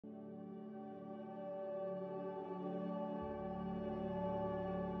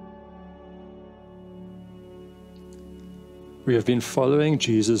We have been following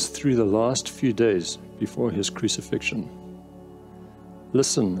Jesus through the last few days before his crucifixion.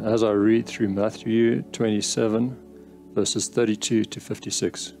 Listen as I read through Matthew 27, verses 32 to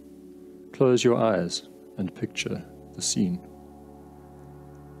 56. Close your eyes and picture the scene.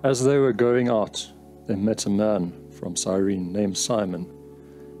 As they were going out, they met a man from Cyrene named Simon,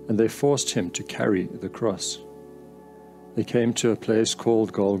 and they forced him to carry the cross. They came to a place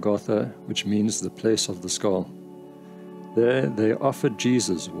called Golgotha, which means the place of the skull. There they offered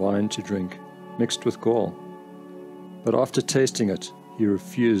Jesus wine to drink, mixed with gall. But after tasting it, he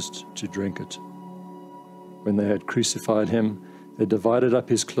refused to drink it. When they had crucified him, they divided up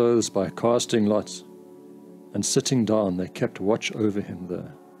his clothes by casting lots, and sitting down they kept watch over him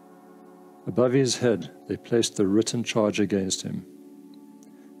there. Above his head they placed the written charge against him: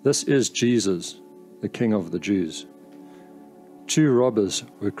 "This is Jesus, the King of the Jews." 2 robbers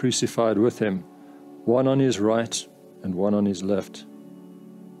were crucified with him, one on his right and one on his left.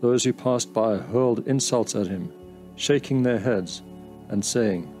 Those who passed by hurled insults at him, shaking their heads and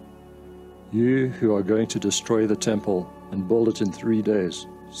saying, "You who are going to destroy the temple and build it in 3 days,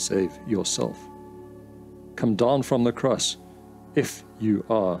 save yourself. Come down from the cross, if you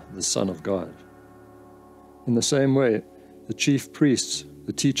are the Son of God." In the same way, the chief priests,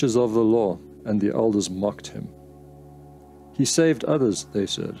 the teachers of the law, and the elders mocked him. "He saved others," they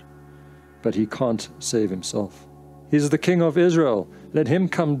said, "but he can't save himself. He's the King of Israel. Let him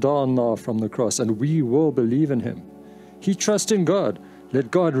come down now from the cross, and we will believe in him. He trusts in God.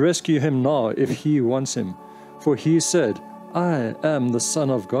 Let God rescue him now if he wants him. For he said, 'I am the Son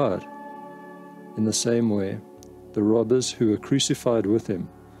of God.'" In the same way, the robbers who were crucified with him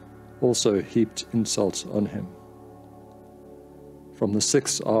also heaped insults on him. From the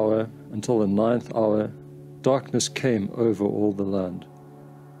 6th hour until the 9th hour, darkness came over all the land.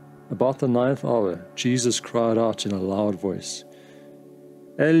 About the 9th hour, Jesus cried out in a loud voice,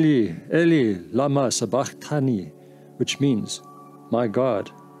 "Eli, Eli, lama sabachthani," which means, my God,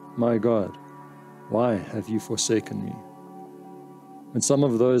 why have you forsaken me?" When some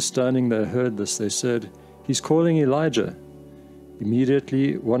of those standing there heard this, they said, "He's calling Elijah."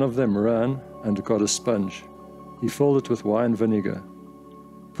 Immediately one of them ran and got a sponge. He filled it with wine vinegar,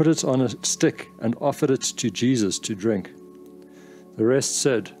 put it on a stick, and offered it to Jesus to drink. The rest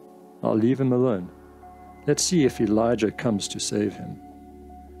said, "I'll leave him alone. Let's see if Elijah comes to save him."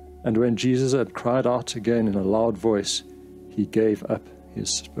 And when Jesus had cried out again in a loud voice, he gave up his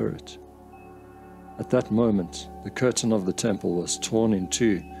spirit. At that moment, the curtain of the temple was torn in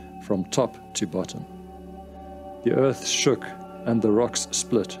two from top to bottom. The earth shook and the rocks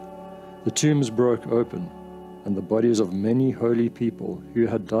split. The tombs broke open, and the bodies of many holy people who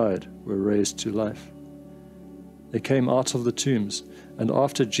had died were raised to life. They came out of the tombs, and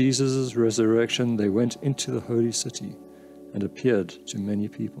after Jesus' resurrection they went into the holy city and appeared to many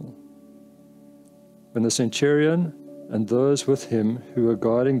people. When the centurion and those with him who were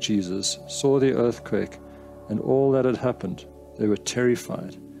guarding Jesus saw the earthquake and all that had happened, they were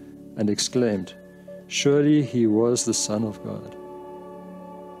terrified and exclaimed, "Surely he was the Son of God."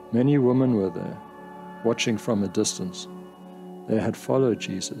 Many women were there, watching from a distance. They had followed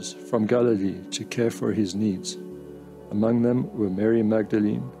Jesus from Galilee to care for his needs. Among them were Mary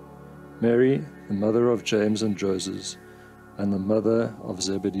Magdalene, Mary, the mother of James and Joseph, and the mother of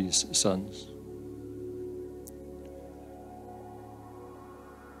Zebedee's sons.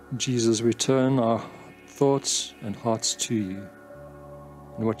 Jesus, we turn our thoughts and hearts to you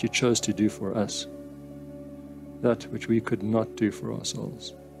and what you chose to do for us, that which we could not do for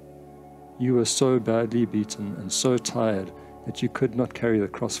ourselves. You were so badly beaten and so tired that you could not carry the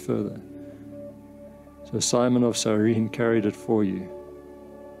cross further. So Simon of Cyrene carried it for you.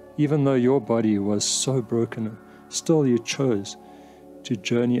 Even though your body was so broken, still you chose to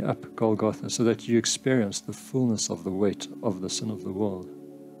journey up Golgotha so that you experienced the fullness of the weight of the sin of the world.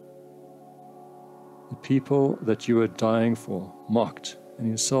 The people that you were dying for mocked and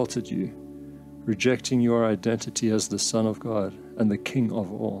insulted you, rejecting your identity as the Son of God and the King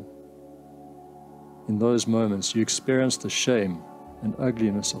of all. In those moments, you experienced the shame and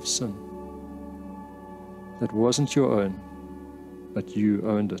ugliness of sin. That wasn't your own, but you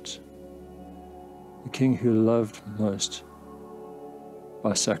owned it. The King who loved most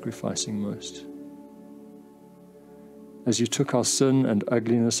by sacrificing most. As you took our sin and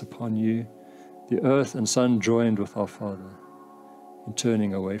ugliness upon you, the earth and sun joined with our Father in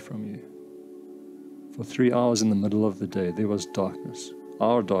turning away from you. For 3 hours in the middle of the day, there was darkness,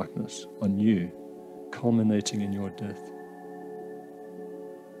 our darkness, on you, culminating in your death.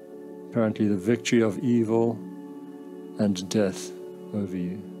 Apparently the victory of evil and death over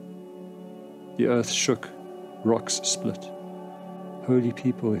you. The earth shook, rocks split, Holy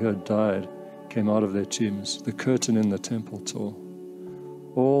people who had died came out of their tombs. The curtain in the temple tore,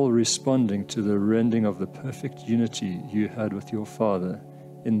 all responding to the rending of the perfect unity you had with your Father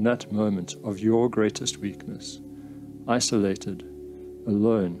in that moment of your greatest weakness, isolated,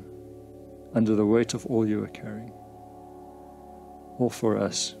 alone, under the weight of all you were carrying. All for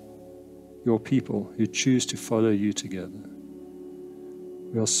us, your people who choose to follow you together.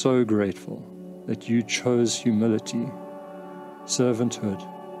 We are so grateful that you chose humility, servanthood,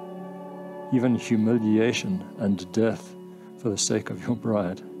 even humiliation and death for the sake of your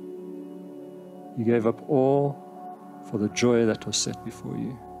bride. You gave up all for the joy that was set before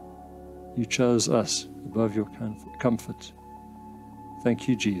you. You chose us above your comfort. Thank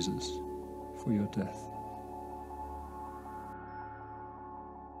you, Jesus, for your death.